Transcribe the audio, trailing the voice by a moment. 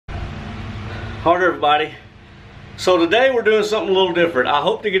Howdy everybody. So today we're doing something a little different. I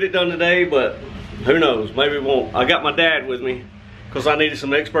hope to get it done today, but who knows, maybe it won't. I got my dad with me because I needed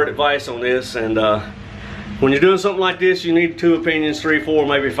some expert advice on this, and when you're doing something like this, you need 2 opinions, 3, 4,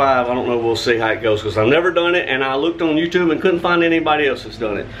 maybe 5. I don't know, we'll see how it goes, because I've never done it, and I looked on YouTube and couldn't find anybody else that's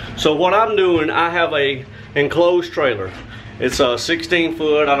done it. So what I'm doing, I have a enclosed trailer. It's a 16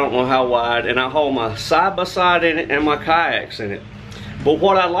 foot, I don't know how wide, and I haul my side-by-side in it and my kayaks in it. But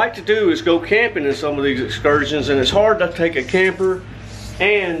what I like to do is go camping in some of these excursions, and it's hard to take a camper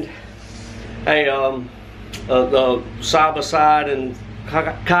and a side-by-side and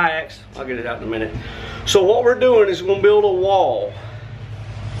kayaks. I'll get it out in a minute. So what we're doing is we're going to build a wall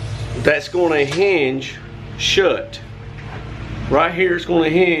that's going to hinge shut. Right here it's going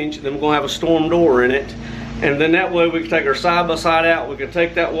to hinge, then we're going to have a storm door in it, and then that way we can take our side-by-side out, we can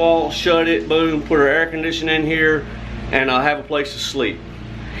take that wall, shut it, boom, put our air conditioning in here, and I'll have a place to sleep.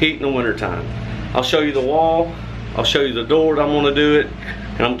 Heat in the winter time. I'll show you the wall, I'll show you the door that I'm going to do it,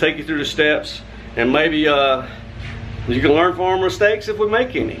 and I'm going to take you through the steps, and maybe you can learn from our mistakes if we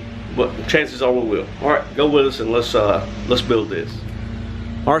make any, but chances are we will. Alright, go with us and let's build this.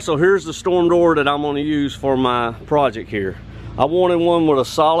 Alright, so here's the storm door that I'm going to use for my project here. I wanted one with a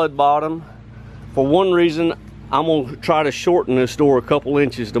solid bottom. For one reason, I'm going to try to shorten this door a couple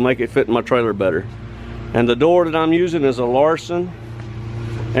inches to make it fit in my trailer better. And the door that I'm using is a Larson,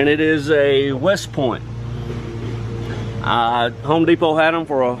 and it is a West Point. Home Depot had them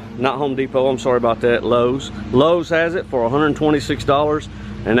for not Home Depot, I'm sorry about that, Lowe's. Lowe's has it for $126,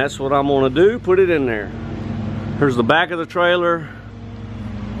 and that's what I'm gonna do, put it in there. Here's the back of the trailer,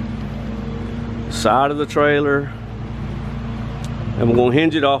 side of the trailer, and we're gonna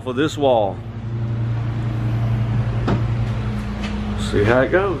hinge it off of this wall. See how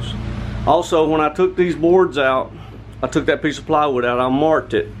it goes. Also, when I took these boards out, I took that piece of plywood out, I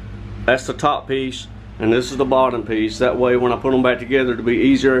marked it. That's the top piece, and this is the bottom piece. That way when I put them back together, to be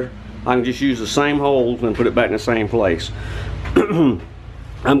easier, I can just use the same holes and put it back in the same place. I'm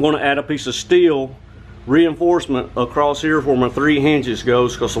going to add a piece of steel reinforcement across here where my 3 hinges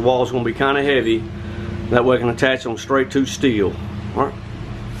goes, because the wall is going to be kind of heavy. That way I can attach them straight to steel. All right.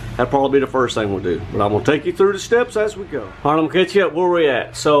 That'll probably be the first thing we'll do, but I'm going to take you through the steps as we go. All right, I'm going to catch you up where we're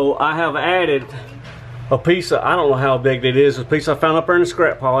at. So I have added a piece of, I don't know how big it is, a piece I found up there in the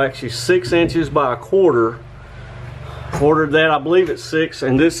scrap pile, actually 6 inches by a quarter. Ordered that, I believe it's 6,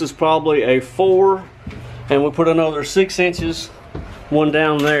 and this is probably a 4, and we put another 6 inches, one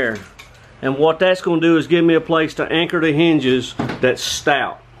down there. And what that's going to do is give me a place to anchor the hinges that's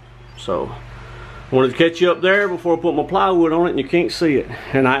stout. So I wanted to catch you up there before I put my plywood on it and you can't see it.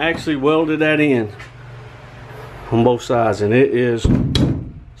 And I actually welded that in on both sides, and it is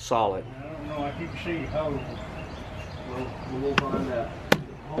solid. I don't know, I keep seeing holes. Well, we'll find out.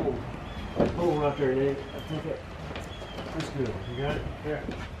 Hole. Hole right there, Nick. I think that's good. You got it? Yeah.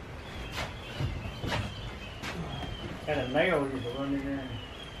 And a nail you can run in there.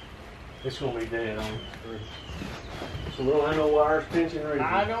 It's going to be dead on it. So we don't have no wires pinching or anything.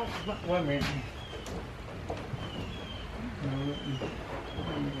 I don't, wait a minute.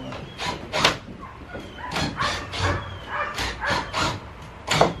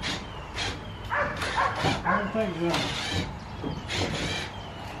 I don't think so.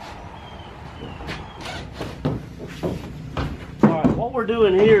 Alright, what we're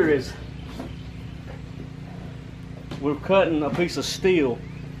doing here is we're cutting a piece of steel.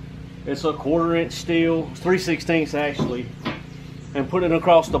 It's a 1/4 inch steel, 3/16 actually, and putting it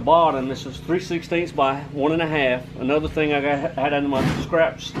across the bottom. This is 3/16 by 1.5. Another thing I had in my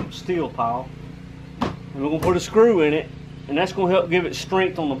scrap steel pile. And we're going to put a screw in it, and that's going to help give it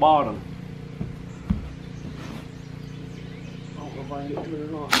strength on the bottom. I don't know if I can get to it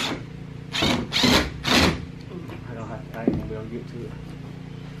or not. I ain't going to be able to get to it.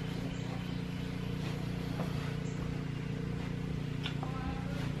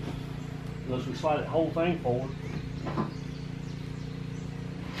 Unless we slide that whole thing forward.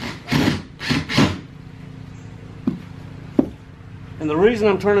 And the reason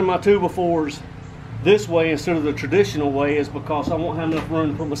I'm turning my 2x4s this way instead of the traditional way is because I won't have enough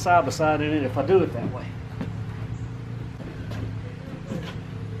room to put my side-by-side in it if I do it that way.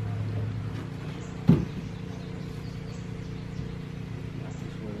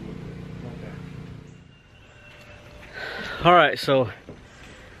 Alright, so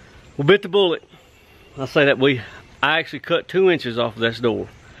we bit the bullet. I say that I actually cut 2 inches off of this door.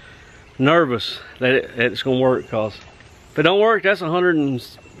 Nervous that it's gonna work, because if it don't work, that's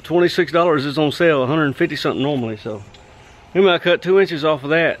 $126 is on sale, 150 something normally. So anyway, I cut 2 inches off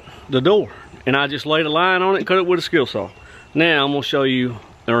of that, the door, and I just laid a line on it and cut it with a skill saw. Now I'm gonna show you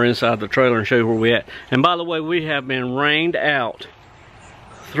or inside the trailer and show you where we at. And by the way, we have been rained out.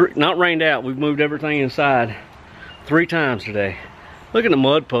 Not rained out, we've moved everything inside 3 times today. Look at the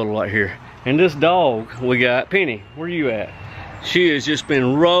mud puddle right here. And this dog we got, Penny, where you at? She has just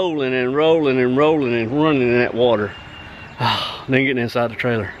been rolling and rolling and rolling and running in that water. Then getting inside the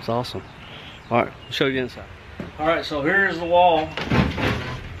trailer. It's awesome. All right, I'll show you inside. All right, so here's the wall.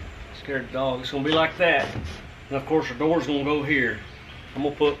 Scared the dog. It's gonna be like that. And of course the door's gonna go here. I'm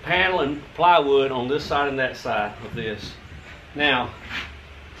gonna put paneling plywood on this side and that side of this. Now,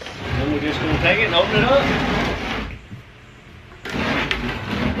 then we're just gonna take it and open it up.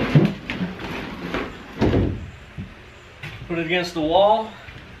 Put it against the wall.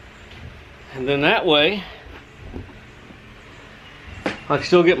 And then that way, I can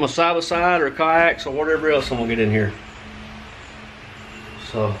still get my side-by-side or kayaks or whatever else I'm gonna get in here.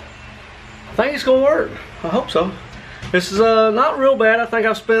 So, I think it's gonna work. I hope so. This is not real bad. I think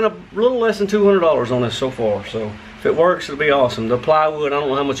I've spent a little less than $200 on this so far. So, if it works, it'll be awesome. The plywood, I don't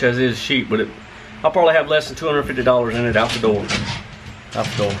know how much that is cheap, but I'll probably have less than $250 in it out the door. Out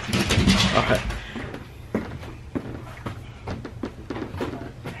the door. Okay.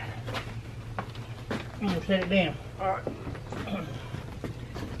 I'm gonna set it down. All right.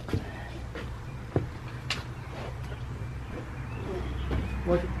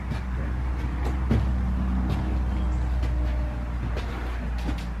 What?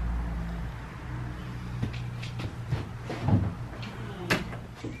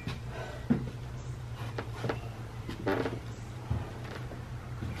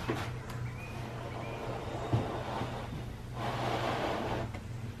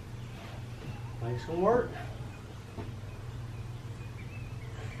 Thanks for work.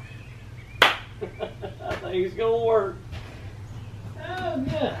 I think it's gonna work. Oh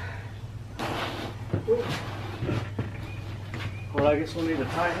yeah. Well, I guess we'll need to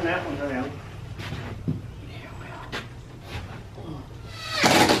tighten that one down.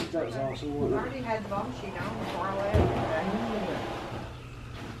 That was awesome, We wasn't it? already had the bum sheet on before I left.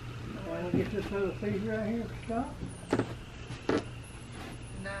 Want to get this other piece right here to stop?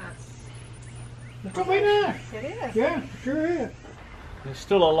 Nice. It's gonna be nice. It is. Yeah, sure is. There's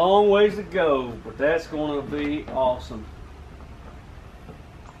still a long ways to go, but that's going to be awesome.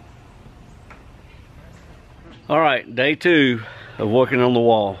 All right, day 2 of working on the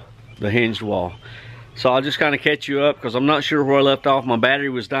wall, the hinged wall. So I'll just kind of catch you up because I'm not sure where I left off. My battery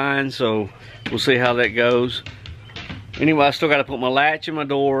was dying, so we'll see how that goes. Anyway, I still got to put my latch in my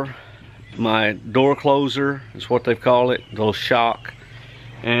door closer is what they call it, the shock.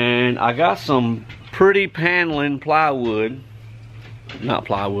 And I got some pretty paneling plywood, not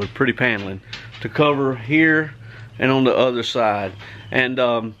plywood, pretty paneling to cover here and on the other side. And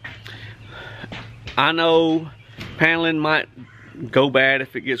I know paneling might go bad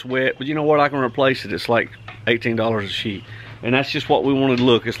if it gets wet, but you know what, I can replace it. It's like $18 a sheet, and that's just what we wanted to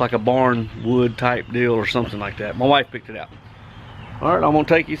look. It's like a barn wood type deal or something like that. My wife picked it out. All right, I'm gonna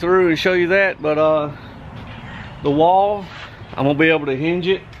take you through and show you that, but the wall, I'm gonna be able to hinge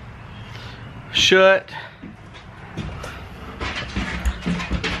it shut.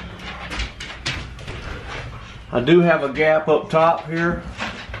 I do have a gap up top here,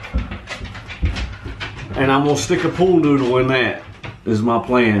 and I'm gonna stick a pool noodle in that is my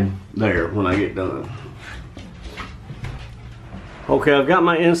plan there when I get done. Okay, I've got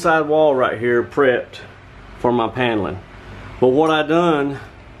my inside wall right here prepped for my paneling. But what I done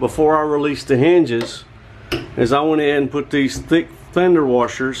before I released the hinges is I went ahead and put these thick fender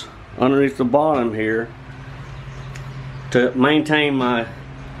washers underneath the bottom here to maintain my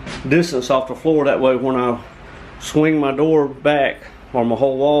distance off the floor. That way when I swing my door back or my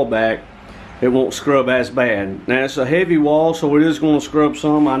whole wall back, it won't scrub as bad. Now it's a heavy wall, so it is going to scrub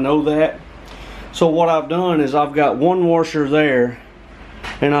some, I know that. So what I've done is I've got one washer there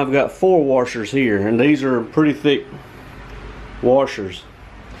and I've got 4 washers here, and these are pretty thick washers.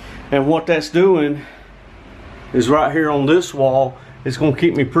 And what that's doing is right here on this wall, it's going to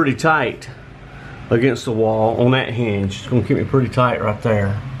keep me pretty tight against the wall on that hinge. It's going to keep me pretty tight right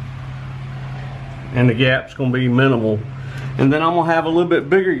there. And the gap's going to be minimal. And then I'm going to have a little bit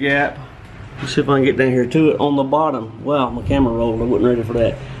bigger gap. Let's see if I can get down here to it on the bottom. Wow, my camera rolled. I wasn't ready for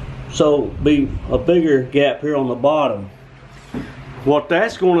that. So be a bigger gap here on the bottom. What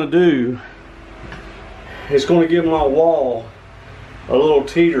that's going to do is going to give my wall a little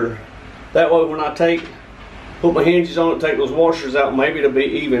teeter. That way when I put my hinges on it, take those washers out, maybe it'll be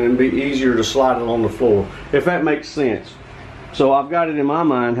even and be easier to slide it on the floor, if that makes sense. So I've got it in my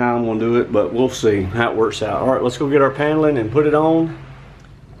mind how I'm going to do it, but we'll see how it works out. All right, let's go get our paneling and put it on.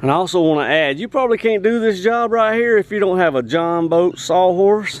 And I also want to add, you probably can't do this job right here if you don't have a John boat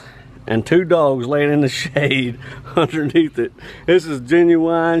sawhorse and 2 dogs laying in the shade underneath it. This is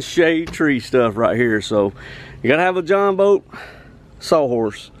genuine shade tree stuff right here. So you gotta have a John boat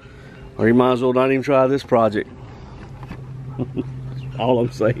sawhorse, or you might as well not even try this project. All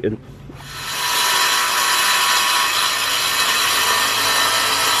I'm saying.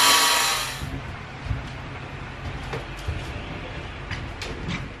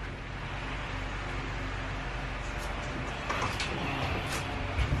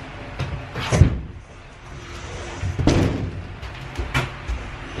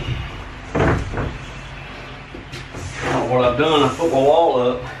 What I've done, I put my wall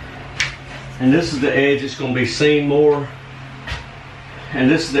up, and this is the edge that's going to be seen more,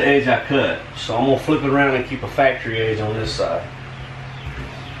 and this is the edge I cut. So I'm going to flip it around and keep a factory edge on this side.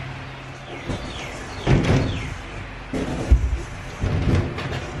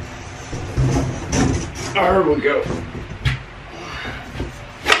 There we go.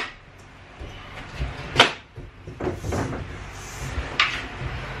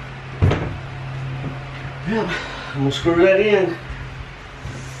 Yep. I'm gonna screw that in.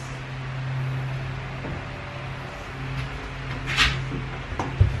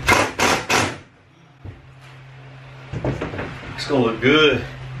 It's gonna look good.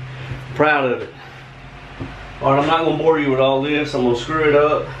 Proud of it. Alright, I'm not gonna bore you with all this. I'm gonna screw it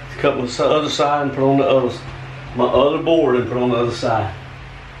up, cut my other side and put on my other board and put on the other side.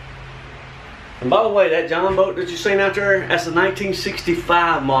 And by the way, that John boat that you've seen out there, that's a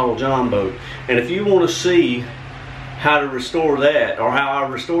 1965 model John boat. And if you want to see how to restore that, or how I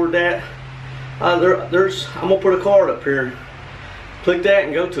restored that, I'm gonna put a card up here. Click that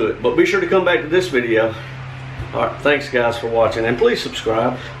and go to it. But be sure to come back to this video. Alright, thanks guys for watching, and please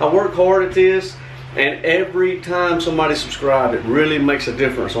subscribe. I work hard at this, and every time somebody subscribes, it really makes a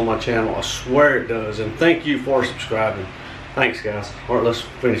difference on my channel. I swear it does. And thank you for subscribing. Thanks guys. Alright, let's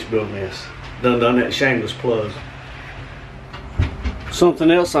finish building this. Done that shameless plug.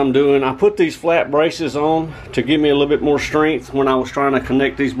 Something else I'm doing, I put these flat braces on to give me a little bit more strength when I was trying to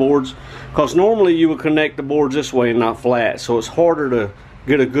connect these boards, because normally you would connect the boards this way and not flat, so it's harder to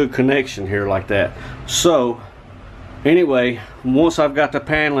get a good connection here like that. So anyway, once I've got the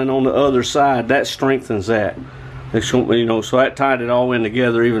paneling on the other side, that strengthens that. It's, you know, so that tied it all in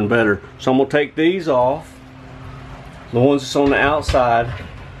together even better. So I'm gonna take these off, the ones that's on the outside,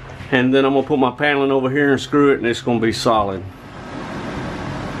 and then I'm gonna put my paneling over here and screw it, and it's gonna be solid.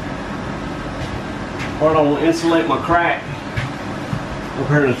 Alright, I'm gonna insulate my crack up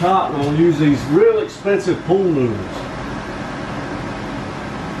here in the top, and I'm gonna use these real expensive pool noodles.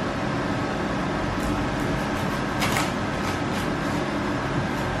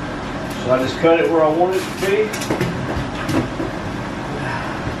 So I just cut it where I want it to be.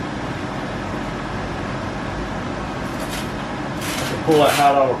 Pull that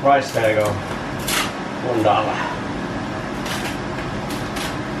 $5 price tag off. $1.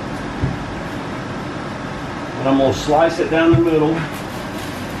 And I'm going to slice it down the middle.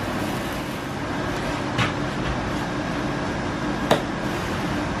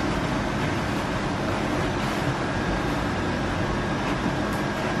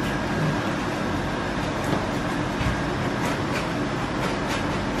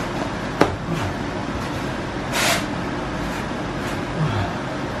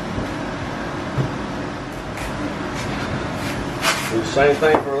 Do the same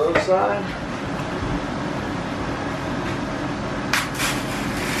thing for the other side.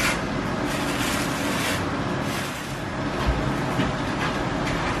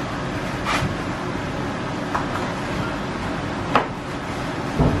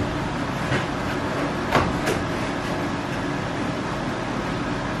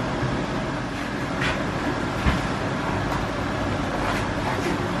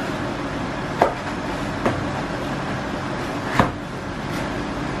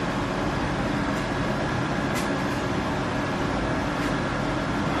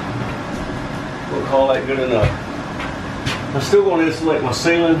 Call that good enough. I'm still going to insulate my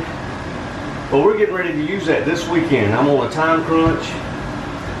ceiling, but we're getting ready to use that this weekend. I'm on a time crunch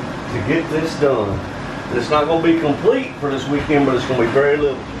to get this done. It's not going to be complete for this weekend, but it's going to be very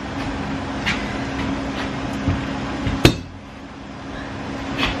little.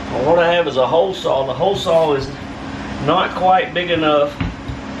 Well, what I have is a hole saw. The hole saw is not quite big enough,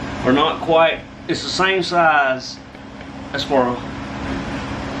 or not quite, it's the same size as for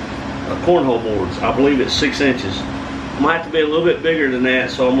cornhole boards. I believe it's 6 inches. Might have to be a little bit bigger than that,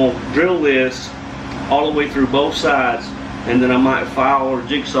 so I'm going to drill this all the way through both sides, and then I might file or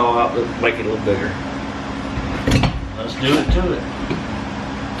jigsaw out to make it a little bigger. Let's do it to it.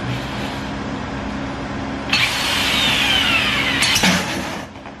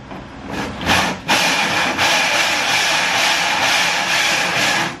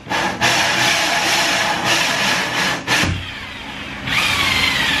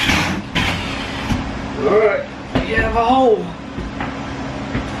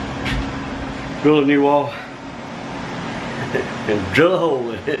 Drill a new wall and drill a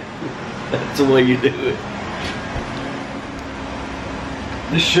hole in it. That's the way you do it.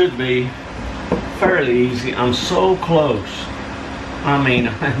 This should be fairly easy. I'm so close. I mean,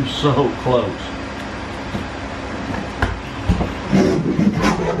 I'm so close.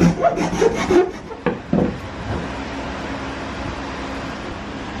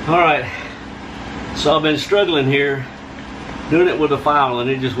 Alright, so I've been struggling here doing it with a file, and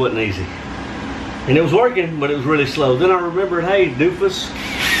it just wasn't easy. And it was working, but it was really slow. Then I remembered, hey doofus,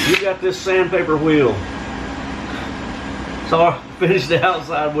 you got this sandpaper wheel. So I finished the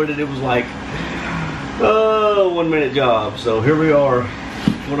outside with it. It was like, oh, 1 minute job. So here we are.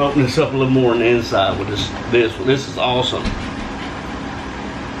 I'm gonna open this up a little more on the inside with this. This is awesome.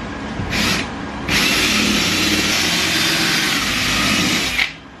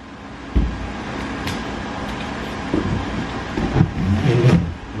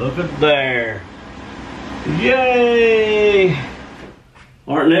 Look at there. Yay!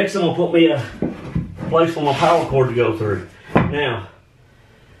 Alright, next I'm gonna put me a place for my power cord to go through. Now,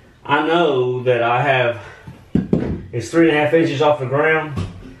 I know that I have, it's 3.5 inches off the ground.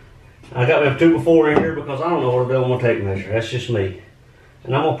 I got my 2x4 in here because I don't know where to build my tape measure. That's just me.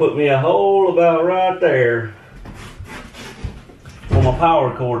 And I'm gonna put me a hole about right there for my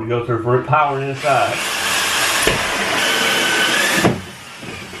power cord to go through for powering inside.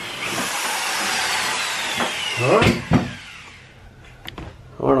 Alright.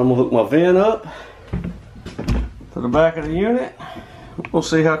 Alright, I'm gonna hook my vent up to the back of the unit. We'll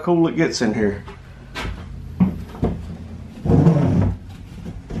see how cool it gets in here.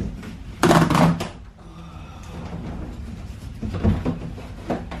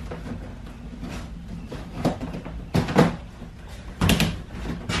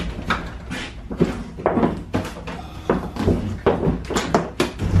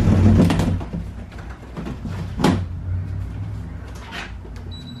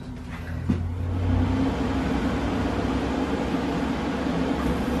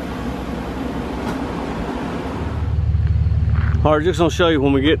 Alright, just gonna show you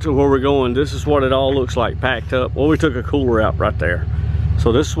when we get to where we're going. This is what it all looks like packed up. Well, we took a cooler out right there.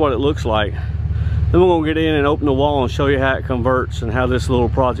 So this is what it looks like. Then we're gonna get in and open the wall and show you how it converts and how this little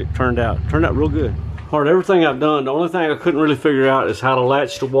project turned out. Turned out real good. Alright, everything I've done, the only thing I couldn't really figure out is how to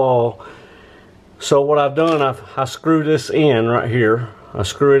latch the wall. So what I've done, I screw this in right here. I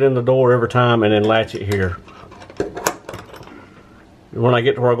screw it in the door every time and then latch it here. When I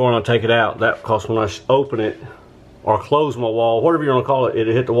get to where I'm going, I'll take it out. That, because when I open it, or close my wall, whatever you want to call it,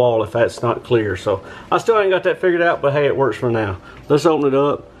 it'll hit the wall if that's not clear. So I still ain't got that figured out, but hey, it works for now. Let's open it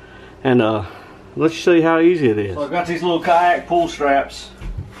up and let's show you how easy it is. So I've got these little kayak pull straps.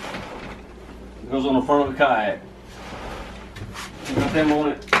 It goes on the front of the kayak. I've got them on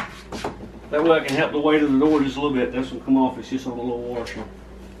it. That way I can help the weight of the door just a little bit. This will come off. It's just on a little washer.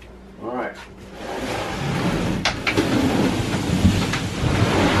 All right.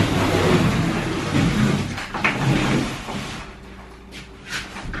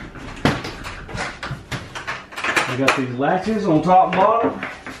 I got these latches on top and bottom.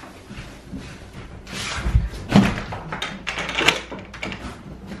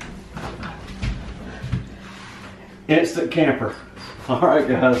 Instant camper. Alright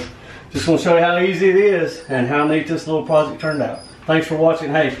guys, just want to show you how easy it is and how neat this little project turned out. Thanks for watching.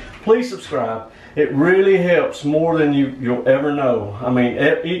 Hey, please subscribe. It really helps more than you'll ever know. I mean,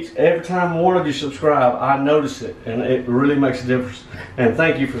 every time one of you subscribe, I notice it and it really makes a difference. And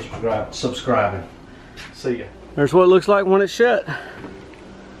thank you for subscribing. See ya. There's what it looks like when it's shut.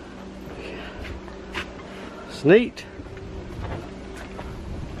 It's neat.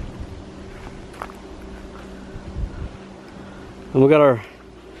 And we got our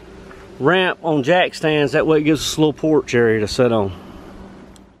ramp on jack stands. That way it gives us a little porch area to sit on.